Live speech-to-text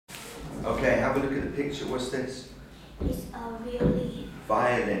Okay, have a look at the picture. What's this? It's a violin.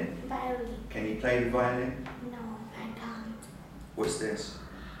 Violin. Violin. Can you play the violin? No, I can't. What's this?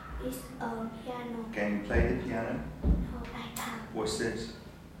 It's a piano. Can you play the piano? No, I can't. What's this?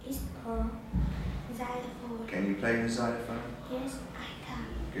 It's a xylophone. Can you play the xylophone? Yes, I can.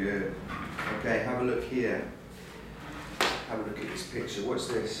 Good. Okay, have a look here. Have a look at this picture. What's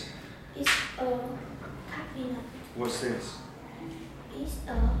this? It's a cabinet. What's this? It's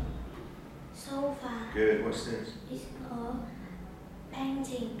a sofa. Good. What's this? It's a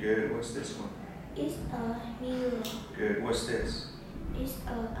painting. Good. What's this one? It's a mirror. Good. What's this? It's a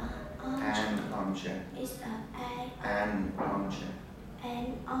armchair. An armchair. It's An armchair.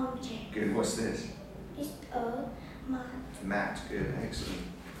 an armchair. Good. What's this? It's a mat. Mat. Good. Excellent.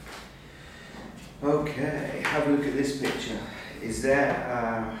 Okay. Have a look at this picture. Is there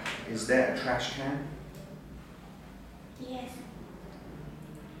a trash can? Yes.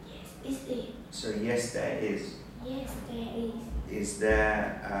 Yes, it's it. So yes, there is. Yes, there is. Is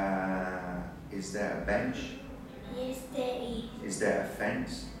there a bench? Yes, there is. Is there a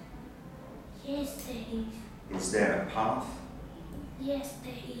fence? Yes, there is. Is there a path? Yes,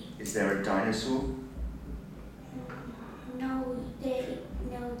 there is. Is there a dinosaur? No, there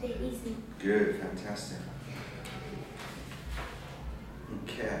isn't. Good, fantastic.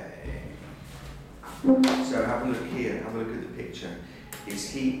 Okay. So have a look here, have a look at the picture. Is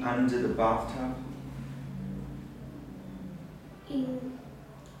he under the bathtub?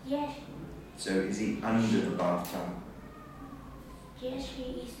 Yes. So is he under the bathtub? Yes, she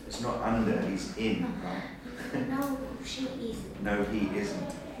is. It's not under, he's in, right? No, she is. No, he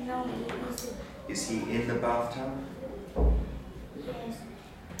isn't. No, he isn't. Is he in the bathtub? Yes,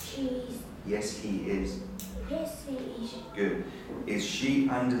 she is. Yes, he is. Yes, she is. Good. Is she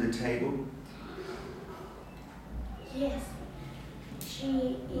under the table? Yes,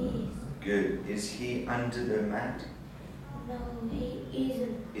 she is. Good. Is he under the mat? No, he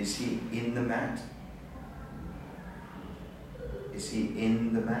isn't. Is he in the mat? Is he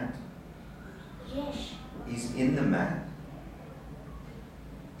in the mat? Yes. He's in the mat.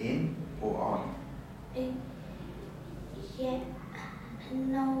 In or on? Yeah.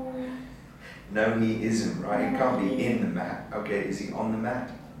 No. No, he isn't, right? He No, can't he be in the isn't. mat. Okay, is he on the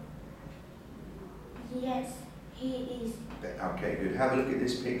mat? Yes, he is. Okay, good. Have a look at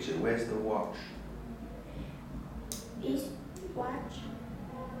this picture. Where's the watch? Is watch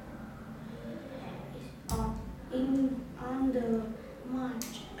is on the march.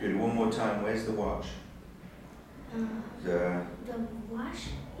 Good. One more time. Where's the watch? The The watch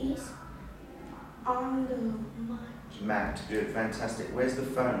is on the march. mat. Good. Fantastic. Where's the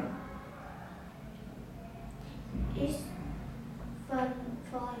phone? Is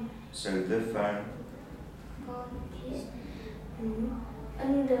phone. So the phone. Phone is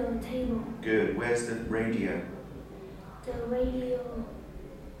under the table. Good. Where's the radio? The radio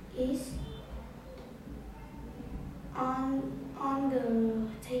is on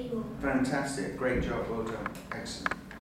the table. Fantastic. Great job. Well done. Excellent.